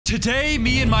Today,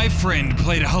 me and my friend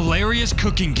played a hilarious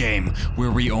cooking game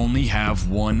where we only have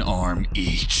one arm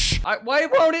each. Why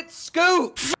won't it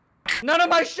scoop? None of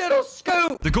my shit'll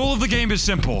scoop! The goal of the game is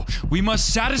simple. We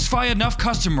must satisfy enough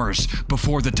customers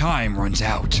before the time runs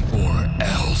out, or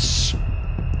else.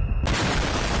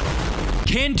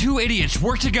 Can two idiots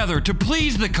work together to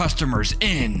please the customers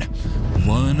in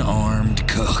One-Armed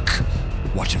Cook?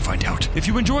 Watch and find out. If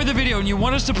you enjoy the video and you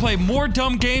want us to play more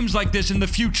dumb games like this in the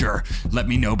future, let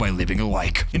me know by leaving a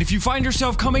like. And if you find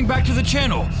yourself coming back to the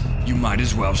channel, you might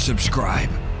as well subscribe.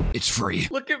 It's free.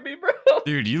 Look at me, bro.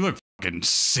 Dude, you look fucking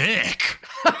sick.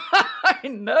 I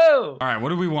know. All right, what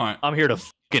do we want? I'm here to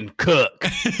fucking cook.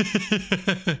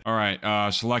 All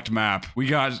right, select map. We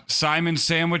got Simon's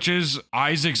sandwiches,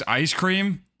 Isaac's ice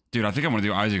cream. Dude, I think I want to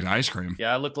do Isaac's ice cream.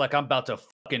 Yeah, I look like I'm about to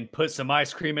fucking put some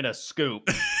ice cream in a scoop.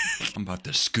 I'm about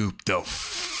to scoop the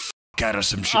f out of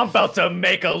some shit. I'm about to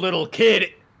make a little kid.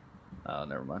 Oh,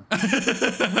 never mind.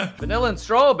 Vanilla and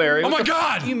strawberry. Oh my God!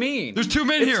 God! What do you mean? There's two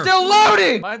men it's here. Still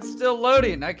loading. Mine's still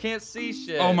loading. I can't see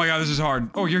shit. Oh my God, this is hard.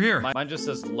 Oh, you're here. Mine just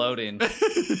says loading.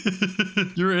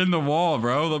 You're in the wall,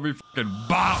 bro. Let me fucking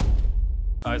bop.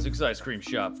 Isaac's ice cream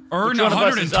shop. Earn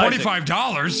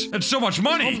 $125. That's so much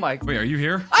money. Oh my. Wait, are you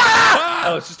here? Ah!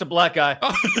 Oh, it's just a black guy.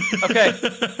 Okay.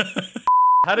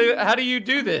 How do you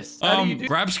do this? How do you do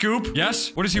grab scoop.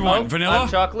 Yes. What does he want? Vanilla?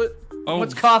 Chocolate. Oh.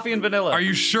 What's coffee and vanilla? Are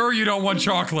you sure you don't want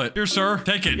chocolate? Here, sir.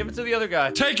 Take it. Give it to the other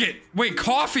guy. Take it. Wait,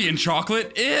 coffee and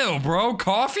chocolate? Ew, bro.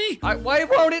 Coffee? Why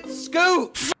won't it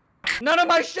scoop? None of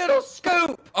my shit'll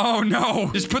scoop. Oh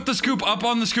no. Just put the scoop up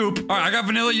on the scoop. All right, I got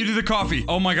vanilla. You do the coffee.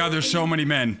 Oh my God, there's so many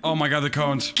men. Oh my God, the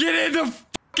cones. Get in the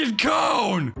fucking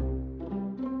cone.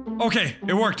 Okay,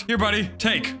 it worked. Here, buddy.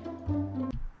 Take. How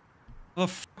the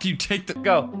f do you take the—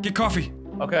 Go. Get coffee.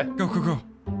 Okay. Go, go, go.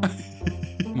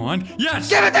 Come on. Yes!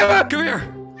 Give it to him! Come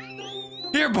here.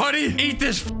 Here, buddy. Eat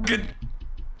this fucking—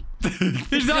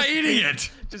 He's not eating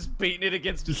it. Just beating it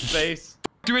against his face.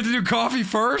 Do we have to do coffee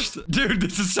first? Dude,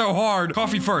 this is so hard.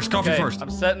 Coffee first. Coffee first.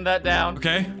 I'm setting that down.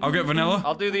 Okay, I'll get vanilla.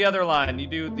 I'll do the other line. You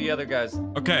do the other guys.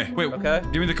 Okay, wait. Okay.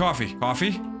 Give me the coffee.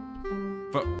 Coffee?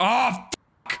 Oh,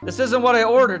 this isn't what I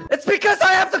ordered. It's because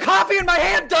I have the coffee in my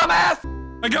hand, dumbass!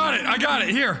 I got it. I got it.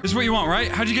 Here. This is what you want,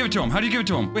 right? How'd you give it to him? How'd you give it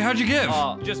to him? Wait, how'd you give?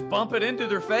 Just bump it into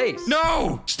their face.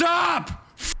 No! Stop!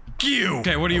 F you.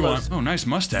 Okay, what do you want? Oh, nice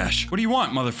mustache. What do you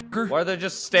want, motherfucker? Why are they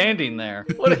just standing there?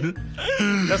 What?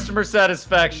 Customer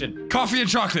satisfaction. Coffee and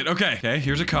chocolate. Okay. Okay,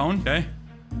 here's a cone. Okay.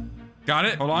 Got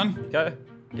it. Hold on. Okay.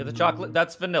 Get the chocolate.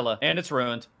 That's vanilla. And it's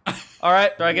ruined. All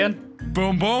right. Try again.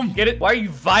 Boom, boom. Get it? Why are you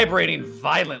vibrating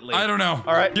violently? I don't know.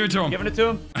 All right. Give it to him. Giving it to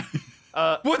him.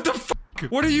 What the f?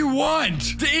 What do you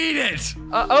want? To eat it.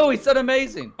 Oh, he said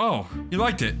amazing. Oh, you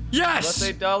liked it. Yes.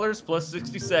 Plus $8 plus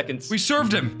 60 seconds. We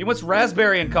served him. He wants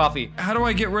raspberry and coffee. How do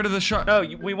I get rid of the shot? No,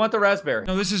 we want the raspberry.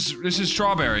 No, this is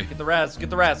strawberry. Get the raz.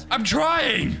 Get the raz. I'm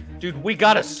trying. Dude, we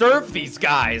gotta serve these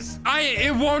guys.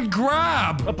 It won't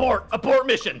grab. Abort. Abort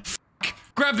mission.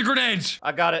 Grab the grenades.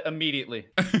 I got it immediately.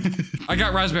 I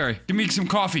got raspberry. Give me some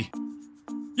coffee.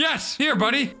 Yes. Here,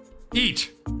 buddy.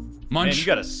 Eat. Munch. Man, you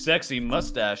got a sexy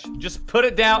mustache. Just put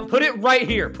it down. Put it right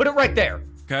here. Put it right there.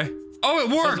 Okay. Oh, it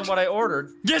worked. This isn't what I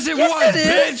ordered. Yes, it yes, was, it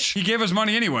bitch. He gave us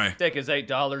money anyway. Take his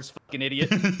 $8, fucking idiot.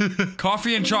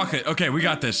 Coffee and chocolate. Okay, we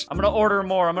got this. I'm gonna order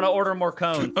more. I'm gonna order more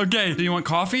cones. Okay. Do you want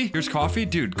coffee? Here's coffee.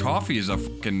 Dude, coffee is a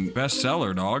fucking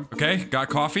bestseller, dog. Okay, got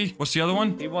coffee. What's the other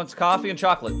one? He wants coffee and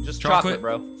chocolate. Just chocolate,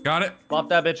 bro. Got it. Plop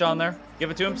that bitch on there.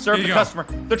 Give it to him. Serve the go. customer.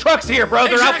 The truck's here, bro.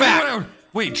 They're out back.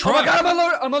 Wait, truck? Oh my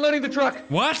God, I'm unloading the truck.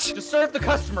 What? Just serve the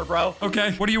customer, bro.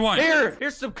 Okay, what do you want?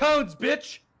 Here's some cones,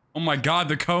 bitch. Oh my God,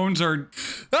 the cones are—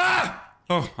 Ah!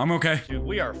 Oh, I'm okay. Dude,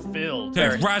 we are filled.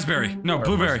 Okay, raspberry. No,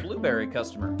 blueberry. Blueberry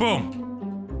customer.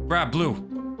 Boom. Grab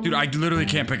blue. Dude, I literally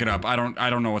can't pick it up. I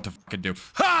don't know what to fucking do.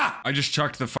 Ha! I just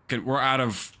chucked the fucking— We're out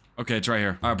of— Okay, it's right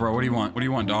here. All right, bro, what do you want? What do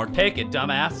you want, dog? Take it,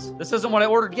 dumbass. This isn't what I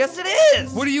ordered. Yes, it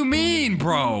is! What do you mean,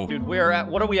 bro? Dude, we are at—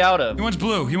 What are we out of? He wants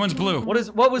blue. He wants blue.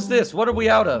 What was this? What are we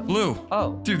out of? Blue.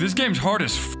 Oh. Dude, this game's hard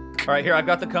as f. All right, here, I've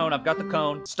got the cone. I've got the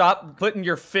cone. Stop putting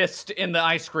your fist in the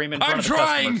ice cream in front of the customers.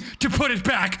 I'm trying to put it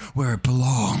back where it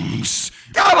belongs.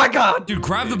 Oh my God! Dude,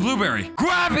 grab the blueberry.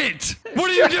 Grab it! What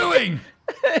are you doing?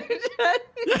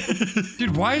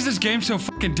 Dude, why is this game so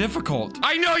fucking difficult?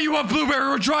 I know you want blueberry.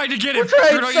 We're trying to get it.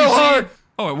 We're trying so hard.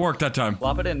 Oh, it worked that time.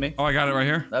 Plop it in me. Oh, I got it right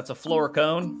here. That's a floor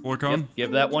cone. Floor cone?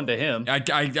 Give that one to him. I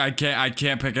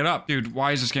can't pick it up. Dude,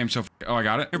 why is this game so Oh, I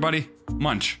got it. Here, buddy.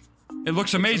 Munch. It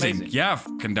looks amazing. Yeah,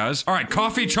 fucking does. All right,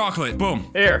 coffee, chocolate. Boom.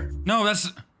 Here. No,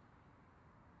 that's—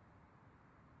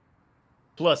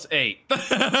 plus 8.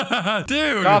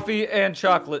 Dude. Coffee and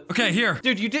chocolate. Okay, here.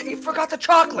 Dude, you forgot the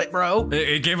chocolate, bro.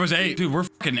 It gave us 8. Dude, we're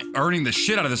fucking earning the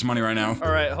shit out of this money right now.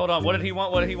 All right, hold on. What did he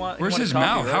want? What did he want? Where's his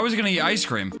mouth? Right? How is he gonna eat ice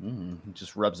cream? He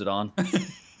just rubs it on.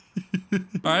 All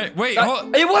right, wait.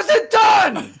 It wasn't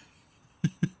done!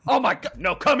 Oh my god.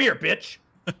 No, come here, bitch.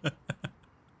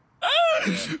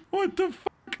 What the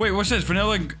fuck? Wait, what's this?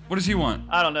 Vanilla? What does he want?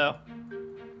 I don't know.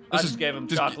 I just gave him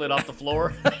chocolate off the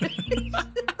floor.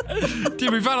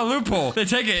 Dude, we found a loophole. They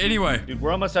take it anyway. Dude,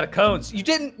 we're almost out of cones. You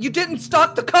didn't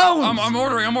stock the cones. I'm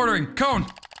ordering. Cone.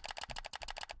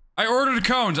 I ordered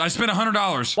cones. I spent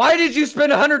 $100. Why did you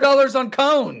spend $100 on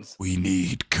cones? We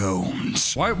need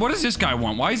cones. Why? What does this guy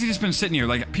want? Why has he just been sitting here?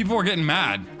 Like, people are getting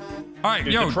mad. All right,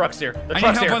 dude, yo. The truck's here. I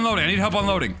need help unloading. I need help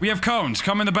unloading. We have cones.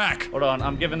 Come in the back. Hold on.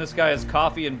 I'm giving this guy his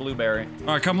coffee and blueberry.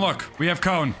 All right, come look. We have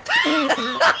cone. All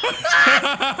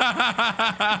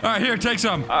right, here, take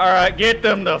some. All right, get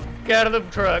them the f out of the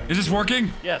truck. Is this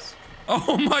working? Yes.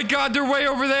 Oh my god, they're way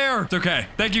over there. It's okay.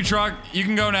 Thank you, truck. You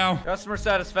can go now. Customer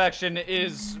satisfaction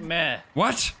is meh.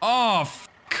 What? Oh, f.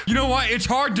 You know what? It's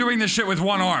hard doing this shit with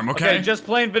one arm, okay? Okay, just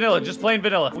plain vanilla. Just plain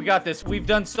vanilla. We got this. We've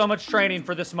done so much training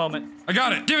for this moment. I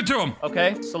got it. Give it to him.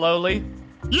 Okay, slowly.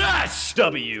 Yes!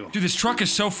 W. Dude, this truck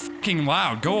is so fucking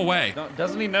loud. Go away.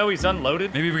 Doesn't he know he's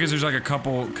unloaded? Maybe because there's like a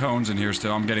couple cones in here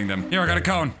still. I'm getting them. Here, I got a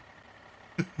cone.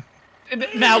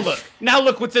 Now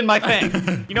look what's in my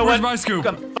thing. You know Where's what? my scoop?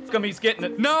 Fuck him, he's getting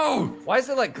it. No! Why is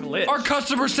it like glitch? Our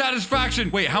customer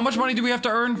satisfaction. Wait, how much money do we have to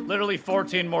earn? Literally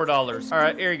 $14 more. All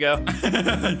right, here you go.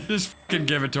 Just fucking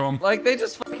give it to him. Like, they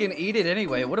just fucking eat it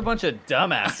anyway. What a bunch of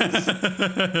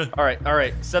dumbasses. all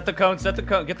right. Set the cone,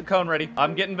 get the cone ready.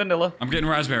 I'm getting vanilla. I'm getting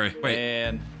raspberry. Wait,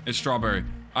 and it's strawberry.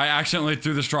 I accidentally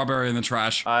threw the strawberry in the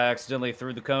trash. I accidentally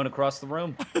threw the cone across the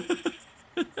room.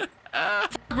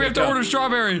 We have to order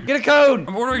strawberry. Get a cone.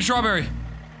 I'm ordering strawberry.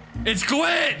 It's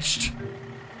glitched.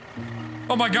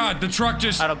 Oh my god, the truck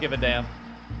just... I don't give a damn.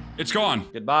 It's gone.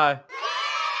 Goodbye.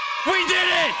 We did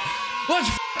it! Let's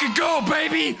fucking go,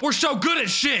 baby! We're so good at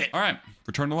shit! All right,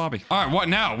 return to lobby. All right, what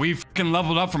now? We've fucking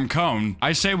leveled up from cone.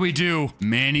 I say we do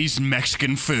Manny's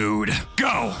Mexican food.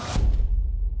 Go!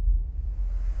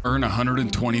 Earn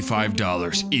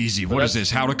 $125. Easy. What is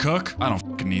this? How to cook? I don't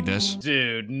fucking need this.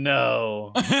 Dude,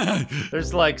 no.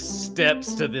 There's like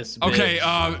steps to this bitch. Okay,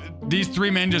 these 3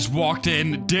 men just walked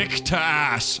in, dick to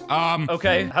ass.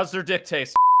 Okay, how's their dick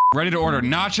taste? Ready to order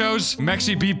nachos,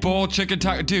 Mexi beef bowl, chicken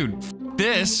taco. Dude,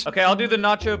 this. Okay, I'll do the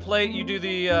nacho plate. You do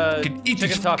the Eat chicken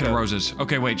these taco. roses.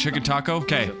 Okay, wait, chicken taco.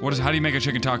 Okay, how do you make a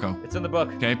chicken taco? It's in the book.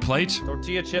 Okay, plate.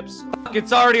 Tortilla chips.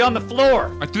 It's already on the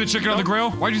floor. I threw the chicken on the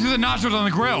grill. Why'd you throw the nachos on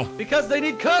the grill? Because they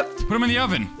need cooked. Put them in the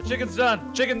oven. The chicken's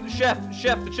done. Chef,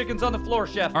 the chicken's on the floor,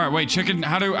 chef. All right, wait, chicken. We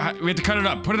have to cut it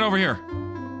up. Put it over here.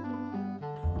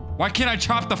 Why can't I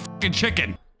chop the fucking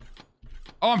chicken?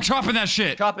 Oh, I'm chopping that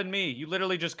shit. Chopping me. You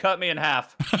literally just cut me in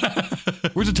half.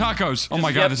 Where's the tacos? Oh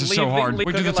my god, this is so hard.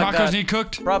 Wait, do the tacos need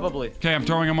cooked? Probably. Okay, I'm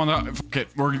throwing them on the... Fuck it.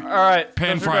 We're all right,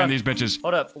 pan frying these bitches.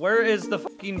 Hold up. Where is the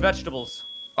fucking vegetables?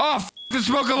 Oh, f the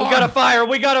smoke alarm. We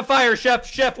got a fire,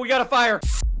 chef, we got a fire.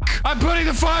 I'm putting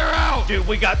the fire out! Dude,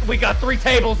 we got 3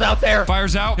 tables out there.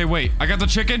 Fire's out. Hey, wait. I got the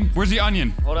chicken. Where's the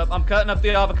onion? Hold up. I'm cutting up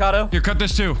the avocado. Here, cut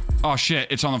this too. Oh, shit.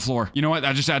 It's on the floor. You know what?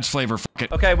 That just adds flavor. Fuck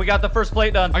it. Okay, we got the first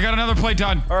plate done. I got another plate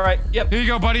done. All right. Yep. Here you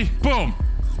go, buddy. Boom.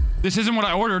 This isn't what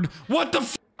I ordered. What the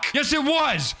f? Yes, it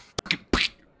was.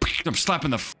 I'm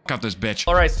slapping the f out this bitch.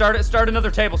 All right. Start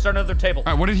another table. All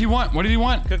right. What did he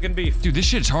want? Cooking beef. Dude, this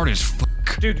shit's hard as fuck.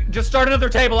 Dude, just start another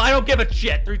table. I don't give a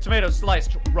shit. 3 tomatoes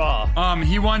sliced raw.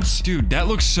 He wants... Dude, that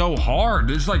looks so hard.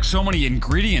 There's like so many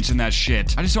ingredients in that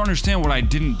shit. I just don't understand what I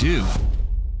didn't do.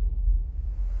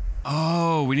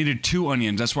 Oh, we needed 2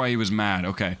 onions. That's why he was mad.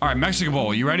 Okay. All right, Mexican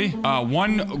bowl. You ready?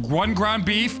 One ground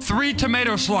beef, 3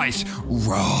 tomato slice,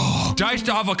 raw. Diced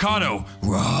avocado,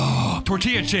 raw.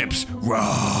 Tortilla chips,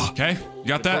 raw. Okay, you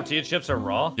got that? Tortilla chips are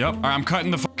raw? Yep. All right, I'm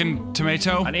cutting the fucking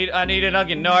tomato. I need an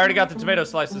onion. No, I already got the tomato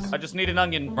slices. I just need an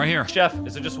onion. Right here. Chef,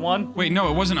 is it just one? Wait, no,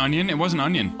 it wasn't onion. It wasn't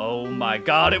onion. Oh my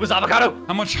god, it was avocado.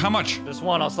 How much? Just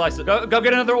one, I'll slice it. Go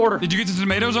get another order. Did you get the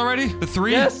tomatoes already? The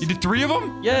 3? Yes. You did 3 of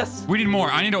them? Yes. We need more.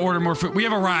 I need to order more food. We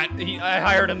have a rat. I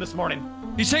hired him this morning.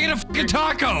 He's taking a fucking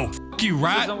taco. Fuck you,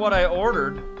 rat. This isn't what I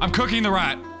ordered. I'm cooking the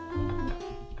rat.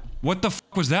 What the f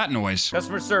was that noise?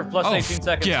 Customer served plus 18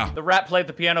 seconds. Yeah. The rat played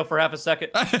the piano for half a second.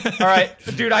 All right,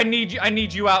 dude, I need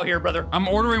you out here, brother. I'm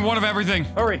ordering one of everything.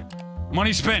 Hurry.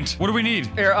 Money spent. What do we need?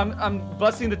 Here, I'm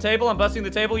busting the table.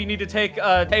 You need to take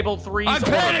table 3's I'm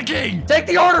order. panicking. Take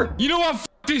the order. You know what? F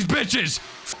these bitches.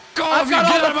 F off. You get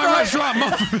out of my restaurant.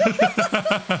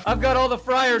 I've got all the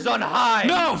fryers on high.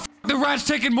 No. F the rat's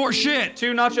taking more shit?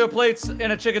 2 nacho plates and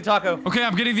a chicken taco. Okay,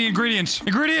 I'm getting the ingredients.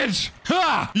 Ingredients!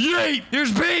 Ha! Yeet!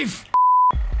 Here's beef!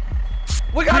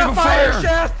 We got a fire,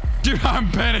 chef! Dude, I'm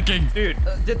panicking. Dude,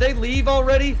 did they leave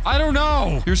already? I don't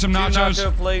know. Here's some nachos. 2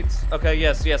 nacho plates. Okay,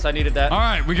 yes, I needed that. All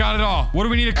right, we got it all. What do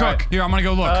we need to cook? Right. Here, I'm gonna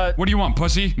go look. What do you want,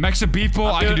 pussy? Mexa beef bowl?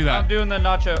 I can do that. I'm doing the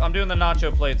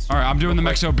nacho plates. All right, I'm doing the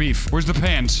Mexo beef. Where's the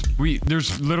pans?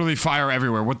 There's literally fire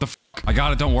everywhere. What the f? I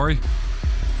got it, don't worry.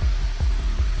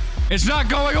 It's not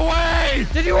going away!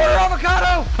 Did you order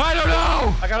avocado? I don't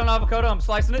know! I got an avocado, I'm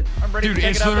slicing it. I'm ready to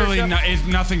take it out there, chef. Dude, it's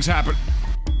literally nothing's happened.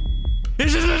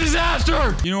 This is a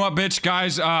disaster! You know what, bitch?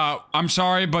 Guys, I'm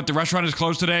sorry, but the restaurant is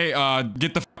closed today.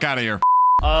 Get the f out of here.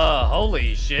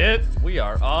 Holy shit. We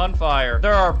are on fire.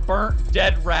 There are burnt,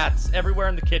 dead rats everywhere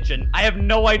in the kitchen. I have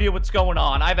no idea what's going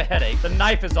on. I have a headache. The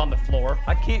knife is on the floor.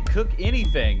 I can't cook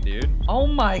anything, dude. Oh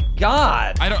my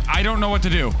god. I don't know what to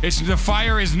do. The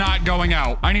fire is not going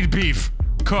out. I need beef.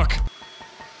 Cook.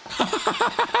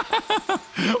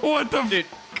 What the dude?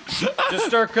 Just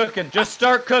start cooking. Just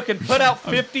start cooking. Put out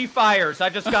 50 fires. I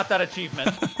just got that achievement.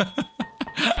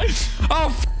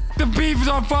 Oh, the beef is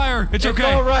on fire. It's okay.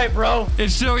 It's all right, bro.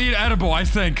 It's still edible, I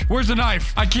think. Where's the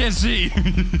knife? I can't see.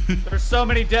 There's so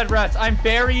many dead rats. I'm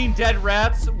burying dead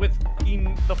rats with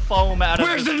the foam out of it.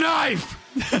 Where's the knife?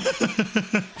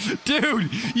 Dude,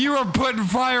 you are putting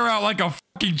fire out like a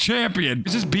fucking champion.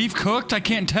 Is this beef cooked? I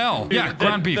can't tell. Dude, yeah,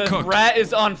 ground beef cooked. The rat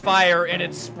is on fire and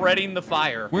it's spreading the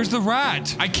fire. Where's the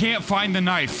rat? I can't find the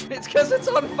knife. It's because it's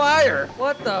on fire.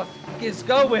 What the fuck is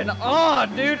going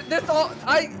on, dude?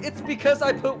 It's because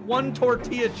I put 1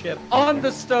 tortilla chip on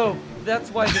the stove. That's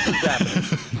why this is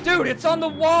happening. Dude, it's on the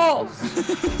walls.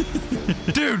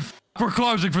 Dude, we're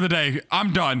closing for the day.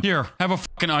 I'm done. Here, have a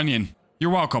fucking onion.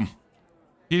 You're welcome.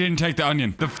 He didn't take the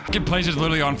onion. The fucking place is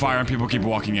literally on fire and people keep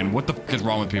walking in. What the fuck is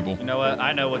wrong with people? You know what?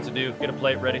 I know what to do. Get a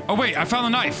plate ready. Oh wait, I found the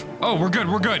knife. Oh, we're good,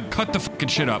 we're good. Cut the fucking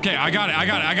shit up. Okay, I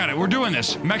got it. We're doing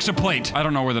this. Mexa plate. I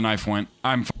don't know where the knife went.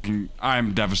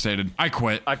 I'm devastated. I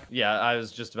quit. Yeah, I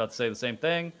was just about to say the same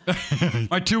thing.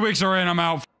 My 2 weeks are in, I'm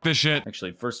out. F this shit.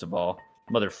 Actually, first of all,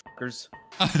 motherfuckers.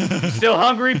 Still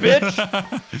hungry, bitch?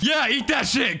 Yeah, eat that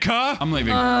shit, cuh. I'm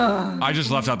leaving. I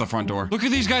just left out the front door. Look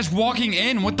at these guys walking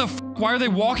in. What the f? Why are they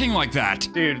walking like that?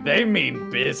 Dude, they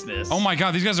mean business. Oh my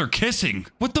god, these guys are kissing.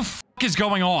 What the f is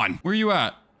going on? Where are you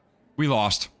at? We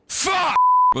lost. Fuck!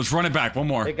 Let's run it back. One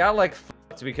more. It got like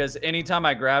fucked because anytime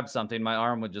I grabbed something, my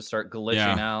arm would just start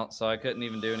glitching out, so I couldn't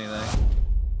even do anything.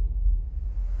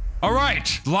 All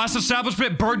right, the last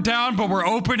establishment burnt down, but we're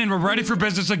open and we're ready for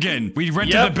business again. We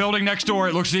rented the building next door.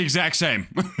 It looks the exact same.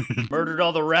 Murdered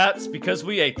all the rats because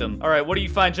we ate them. All right, what do you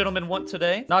fine gentlemen want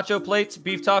today? Nacho plates,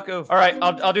 beef taco. All right,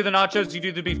 I'll do the nachos. You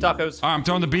do the beef tacos. I'm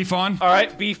throwing the beef on. All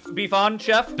right, beef on,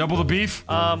 chef. Double the beef.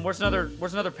 Where's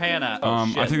another pan at? Oh,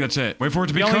 shit. I think that's it. Wait for it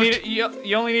to be cooked.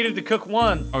 You only needed to cook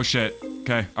 1. Oh shit.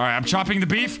 Okay. All right, I'm chopping the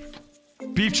beef.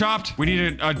 Beef chopped. We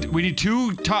need an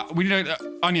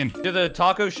onion. Do the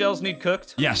taco shells need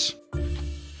cooked? Yes.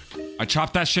 I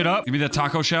chopped that shit up. Give me the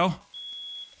taco shell.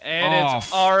 And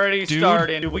it's already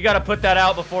starting. Dude, we gotta put that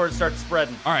out before it starts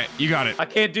spreading. All right, you got it. I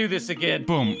can't do this again.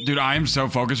 Boom. Dude, I am so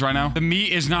focused right now. The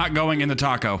meat is not going in the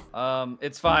taco.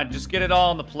 It's fine. Just get it all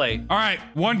on the plate. All right,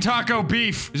 1 taco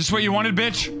beef. Is this what you wanted,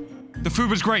 bitch? The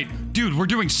food was great. Dude, we're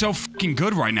doing so fucking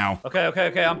good right now. Okay.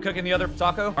 I'm cooking the other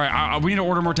taco. All right, we need to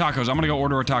order more tacos. I'm gonna go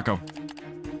order a taco.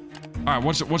 All right,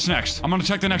 what's next? I'm gonna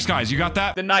check the next guys. You got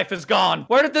that? The knife is gone.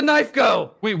 Where did the knife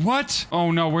go? Wait, what? Oh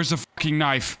no, where's the fucking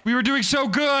knife? We were doing so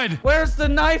good. Where's the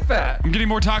knife at? I'm getting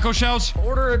more taco shells.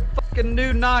 Order a fucking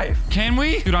new knife. Can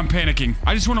we? Dude, I'm panicking.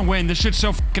 I just want to win. This shit's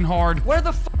so fucking hard. Where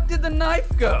the fuck did the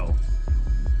knife go?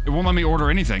 It won't let me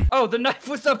order anything. Oh, the knife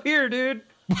was up here, dude.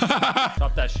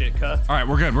 Stop that shit, cuh. All right,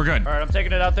 we're good. All right, I'm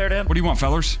taking it out there to him. What do you want,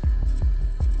 fellers?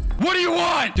 What do you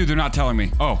want? Dude, they're not telling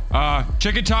me. Oh,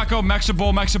 chicken taco, Mexa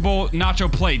bowl, nacho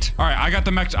plate. All right, I got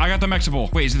the Mexa bowl.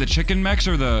 Wait, is it the chicken Mex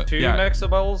or the... 2 Mexa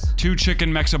bowls? 2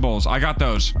 chicken Mexa bowls. I got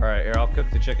those. All right, here, I'll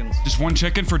cook the chickens. Just 1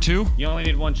 chicken for 2? You only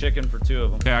need 1 chicken for 2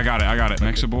 of them. Okay, I got it.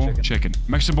 Mexa bowl, chicken.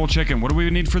 Mexa bowl, chicken. What do we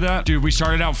need for that? Dude, we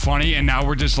started out funny and now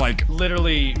we're just like...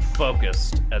 Literally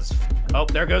focused as... Oh,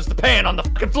 there goes the pan on the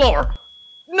fucking floor.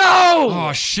 No!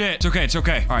 Oh, shit. It's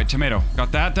okay. All right, tomato.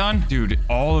 Got that done? Dude,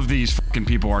 all of these fucking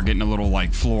people are getting a little,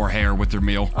 like, floor hair with their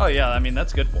meal. Oh, yeah. I mean,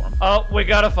 that's good for them. Oh, we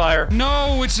got a fire.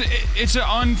 No, it's an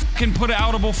unfucking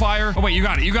put-outable fire. Oh, wait, you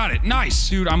got it. Nice.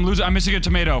 Dude, I'm missing a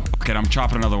tomato. Okay, I'm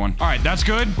chopping another one. All right, that's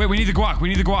good. Wait, we need the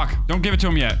guac. Don't give it to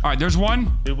him yet. All right, there's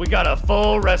 1. Dude, we got a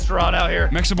full restaurant out here.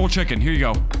 Mexican chicken. Here you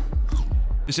go.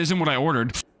 This isn't what I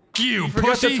ordered. You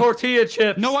forgot pussy. the tortilla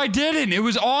chips. No, I didn't. It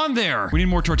was on there. We need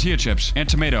more tortilla chips and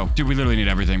tomato. Dude, we literally need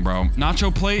everything, bro.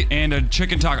 Nacho plate and a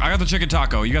chicken taco. I got the chicken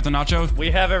taco. You got the nacho?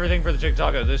 We have everything for the chicken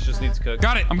taco. This just needs cooked.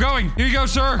 Got it. I'm going. Here you go,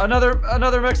 sir. Another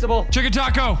mixable. Chicken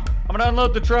taco. I'm gonna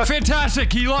unload the truck.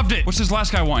 Fantastic. He loved it. What's this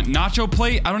last guy want? Nacho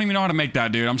plate? I don't even know how to make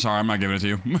that, dude. I'm sorry. I'm not giving it to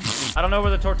you. I don't know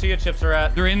where the tortilla chips are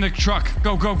at. They're in the truck.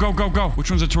 Go, go, go, go, go. Which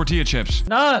one's the tortilla chips?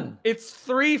 None. It's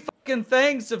 3 fucking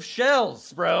things of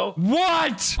shells, bro.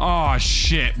 What? Oh,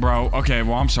 shit, bro. Okay,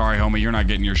 well, I'm sorry, homie. You're not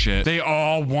getting your shit. They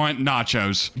all want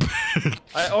nachos.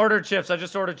 I ordered chips. I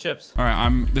just ordered chips. All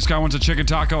right, this guy wants a chicken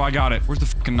taco. I got it. Where's the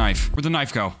fucking knife? Where'd the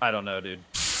knife go? I don't know, dude.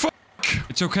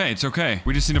 It's okay, it's okay.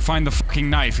 We just need to find the fucking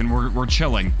knife and we're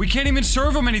chilling. We can't even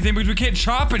serve him anything because we can't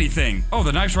chop anything. Oh,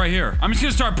 the knife's right here. I'm just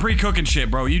gonna start pre-cooking shit,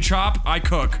 bro. You chop, I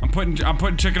cook. I'm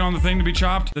putting chicken on the thing to be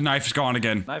chopped. The knife's gone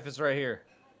again. Knife is right here.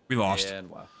 We lost. And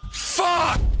wow.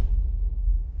 Fuck!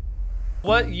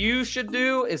 What you should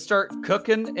do is start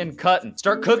cooking and cutting.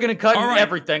 Start cooking and cutting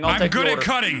everything. I'm good at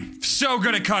cutting. So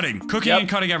good at cutting. Cooking and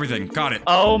cutting everything. Got it.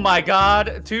 Oh my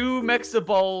god. 2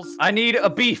 mixables. I need a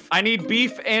beef. I need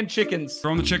beef and chickens.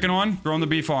 Throwing the chicken on. Throwing the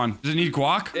beef on. Does it need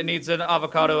guac? It needs an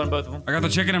avocado on both of them. I got the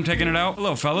chicken. I'm taking it out.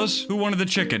 Hello, fellas. Who wanted the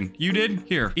chicken? You did?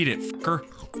 Here. Eat it, fucker.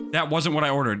 That wasn't what I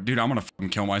ordered. Dude, I'm gonna fucking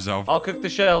kill myself. I'll cook the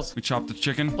shells. We chopped the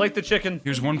chicken. Plate the chicken.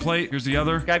 Here's one plate. Here's the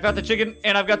other. Okay, I've got the chicken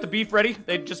and I've got the beef ready.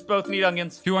 They just both need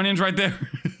onions. 2 onions right there.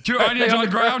 2 onions on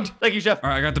the ground. Thank you, chef. All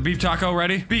right, I got the beef taco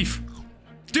ready. Beef.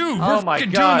 Dude, we're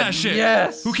fucking doing that shit.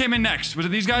 Yes. Who came in next? Was it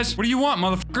these guys? What do you want,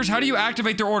 motherfuckers? How do you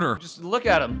activate their order? Just look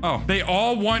at them. Oh, they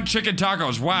all want chicken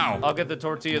tacos. Wow. I'll get the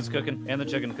tortillas cooking and the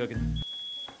chicken cooking.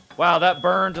 Wow, that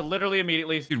burned literally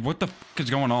immediately. Dude, what the fuck is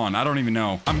going on? I don't even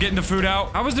know. I'm getting the food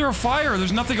out. How is there a fire?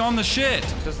 There's nothing on the shit.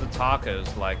 Because the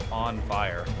taco's like on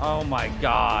fire. Oh my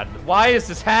god. Why is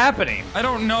this happening? I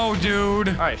don't know, dude.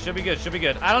 All right, should be good, should be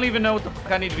good. I don't even know what the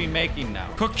fuck I need to be making now.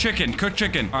 Cook chicken, cook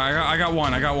chicken. All right, I got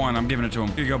one, I'm giving it to him.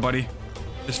 Here you go, buddy.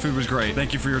 This food was great.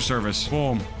 Thank you for your service.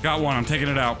 Boom. Got one. I'm taking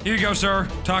it out. Here you go, sir.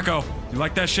 Taco. You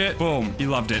like that shit? Boom. He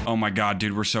loved it. Oh my god,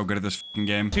 dude. We're so good at this fucking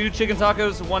game. 2 chicken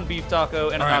tacos, 1 beef taco,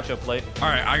 and a nacho plate. All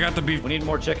right, I got the beef. We need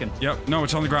more chicken. Yep. No,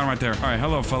 it's on the ground right there. All right,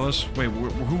 hello, fellas. Wait,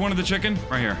 who wanted the chicken?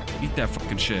 Right here. Eat that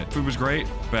fucking shit. Food was great.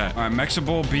 Bet. All right,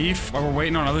 Mexibol beef. While we're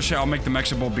waiting on other shit, I'll make the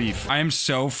Mexibol beef. I am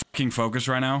so fucking focused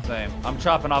right now. Same. I'm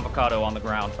chopping avocado on the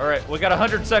ground. All right, we got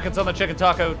 100 seconds on the chicken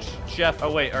taco, chef.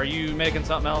 Oh wait, are you making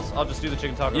something else? I'll just do the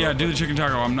chicken taco. Yeah, do the chicken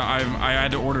taco. I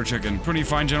had to order chicken. Pretty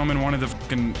fine gentleman wanted the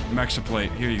fucking Mexa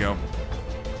plate. Here you go.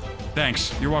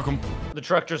 Thanks. You're welcome. The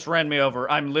truck just ran me over.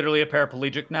 I'm literally a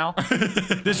paraplegic now.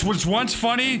 This was once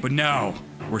funny, but now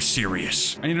we're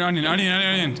serious. I need an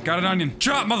onion. Got an onion.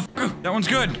 Chop, motherfucker. That one's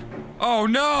good. Oh,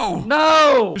 no.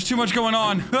 No. There's too much going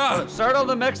on. Ah. Start on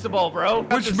the Mexibol, bro.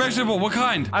 Which Mexibol? What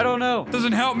kind? I don't know.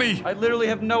 Doesn't help me. I literally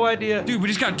have no idea. Dude, we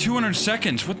just got 200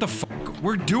 seconds. What the fuck?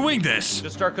 We're doing this.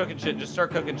 Just start cooking shit. Just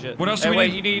start cooking shit. What else do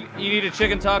we need? You need a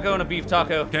chicken taco and a beef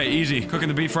taco. Okay, easy. Cooking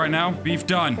the beef right now. Beef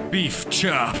done. Beef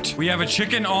chopped. We have a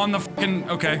chicken on the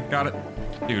fucking... Okay, got it.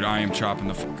 Dude, I am chopping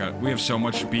the fuck out. We have so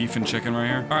much beef and chicken right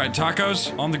here. All right,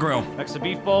 tacos on the grill. Mexa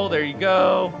beef bowl. There you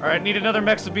go. All right, need another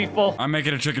Mexa beef bowl. I'm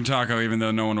making a chicken taco even though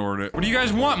no one ordered it. What do you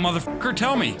guys want, motherfucker?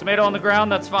 Tell me. Tomato on the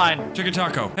ground. That's fine. Chicken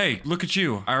taco. Hey, look at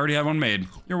you. I already had one made.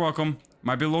 You're welcome.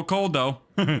 Might be a little cold though.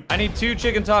 I need 2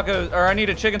 chicken tacos, or I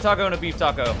need a chicken taco and a beef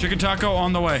taco. Chicken taco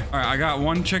on the way. All right, I got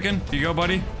 1 chicken. Here you go,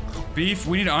 buddy. Beef.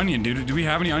 We need onion, dude. Do we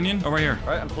have any onion? Oh, right here. All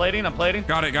right, I'm plating.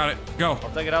 Got it. Go.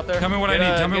 I'll take it out there. Tell me what I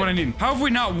need. Tell me what I need. How have we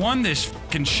not won this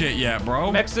fucking shit yet,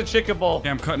 bro? Mexa chicken bowl. Okay,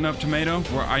 I'm cutting up tomato.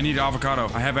 I need avocado.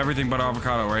 I have everything but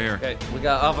avocado right here. Okay, we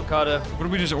got avocado. What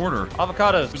did we just order?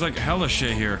 Avocados. There's like hella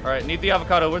shit here. All right, need the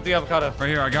avocado. Where's the avocado? Right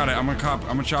here. I got it. I'm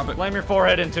gonna chop it. Slam your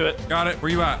forehead into it. Got it.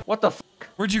 Where you at? What the f?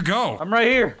 Where'd you go? I'm right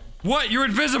here. What? You're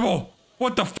invisible.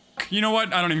 What the f? You know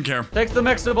what? I don't even care. Takes the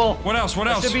Mexibol. What else? What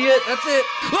else? That should be it. That's it.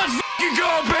 Let's f***ing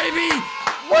go, baby!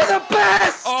 We're the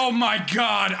best! Oh my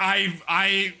god,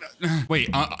 wait,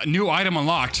 new item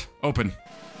unlocked. Open.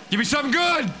 Give me something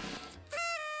good!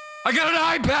 I got an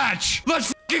eye patch!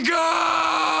 Let's f***ing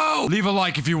go! Leave a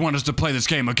like if you want us to play this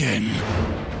game again.